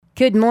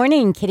Good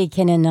morning, Kitty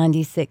Kinnon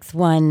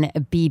 96.1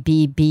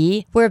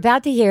 BBB. We're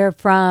about to hear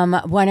from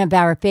one of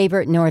our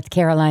favorite North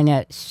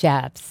Carolina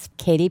chefs,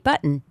 Katie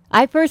Button.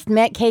 I first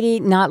met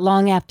Katie not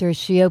long after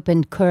she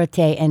opened Curate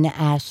in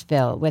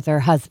Asheville with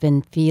her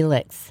husband,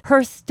 Felix.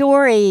 Her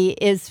story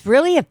is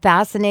really a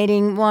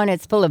fascinating one.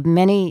 It's full of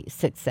many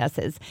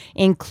successes,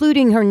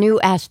 including her new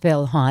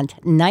Asheville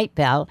haunt, Night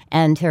Bell,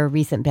 and her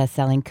recent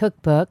best-selling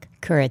cookbook,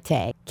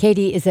 Curate.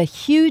 Katie is a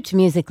huge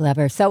music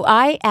lover, so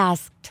I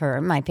asked her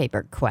my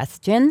favorite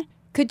question.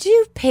 Could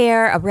you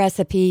pair a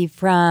recipe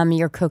from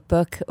your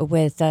cookbook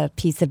with a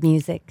piece of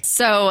music?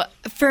 So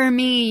for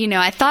me,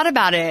 I thought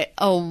about it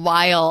a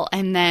while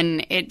and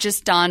then it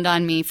just dawned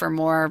on me for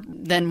more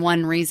than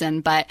one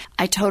reason. But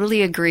I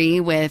totally agree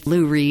with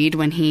Lou Reed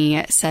when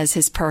he says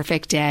his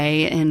perfect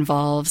day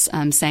involves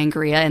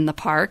sangria in the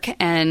park.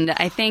 And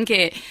I think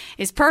it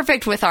is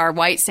perfect with our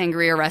white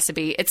sangria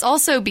recipe. It's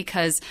also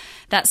because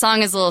that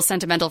song is a little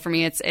sentimental for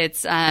me.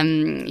 It's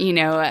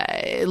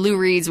Lou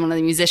Reed's one of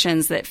the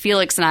musicians that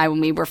Felix and I,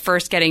 when we were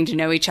first getting to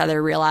know each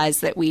other,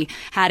 realized that we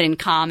had in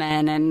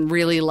common and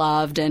really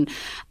loved. And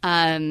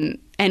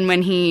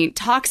when he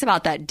talks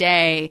about that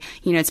day,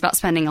 it's about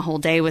spending a whole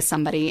day with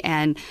somebody.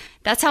 And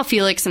that's how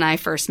Felix and I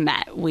first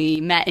met.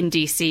 We met in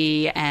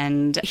D.C.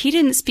 and he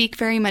didn't speak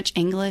very much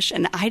English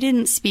and I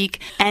didn't speak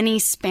any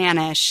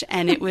Spanish.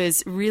 And it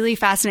was really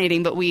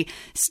fascinating. But we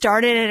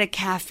started at a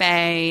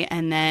cafe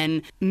and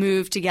then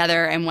moved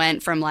together and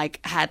went from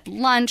had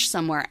lunch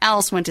somewhere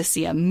else, went to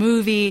see a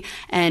movie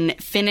and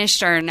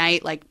finished our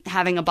night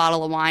having a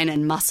bottle of wine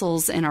and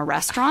mussels in a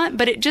restaurant.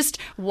 But it just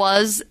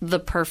was the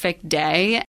perfect day.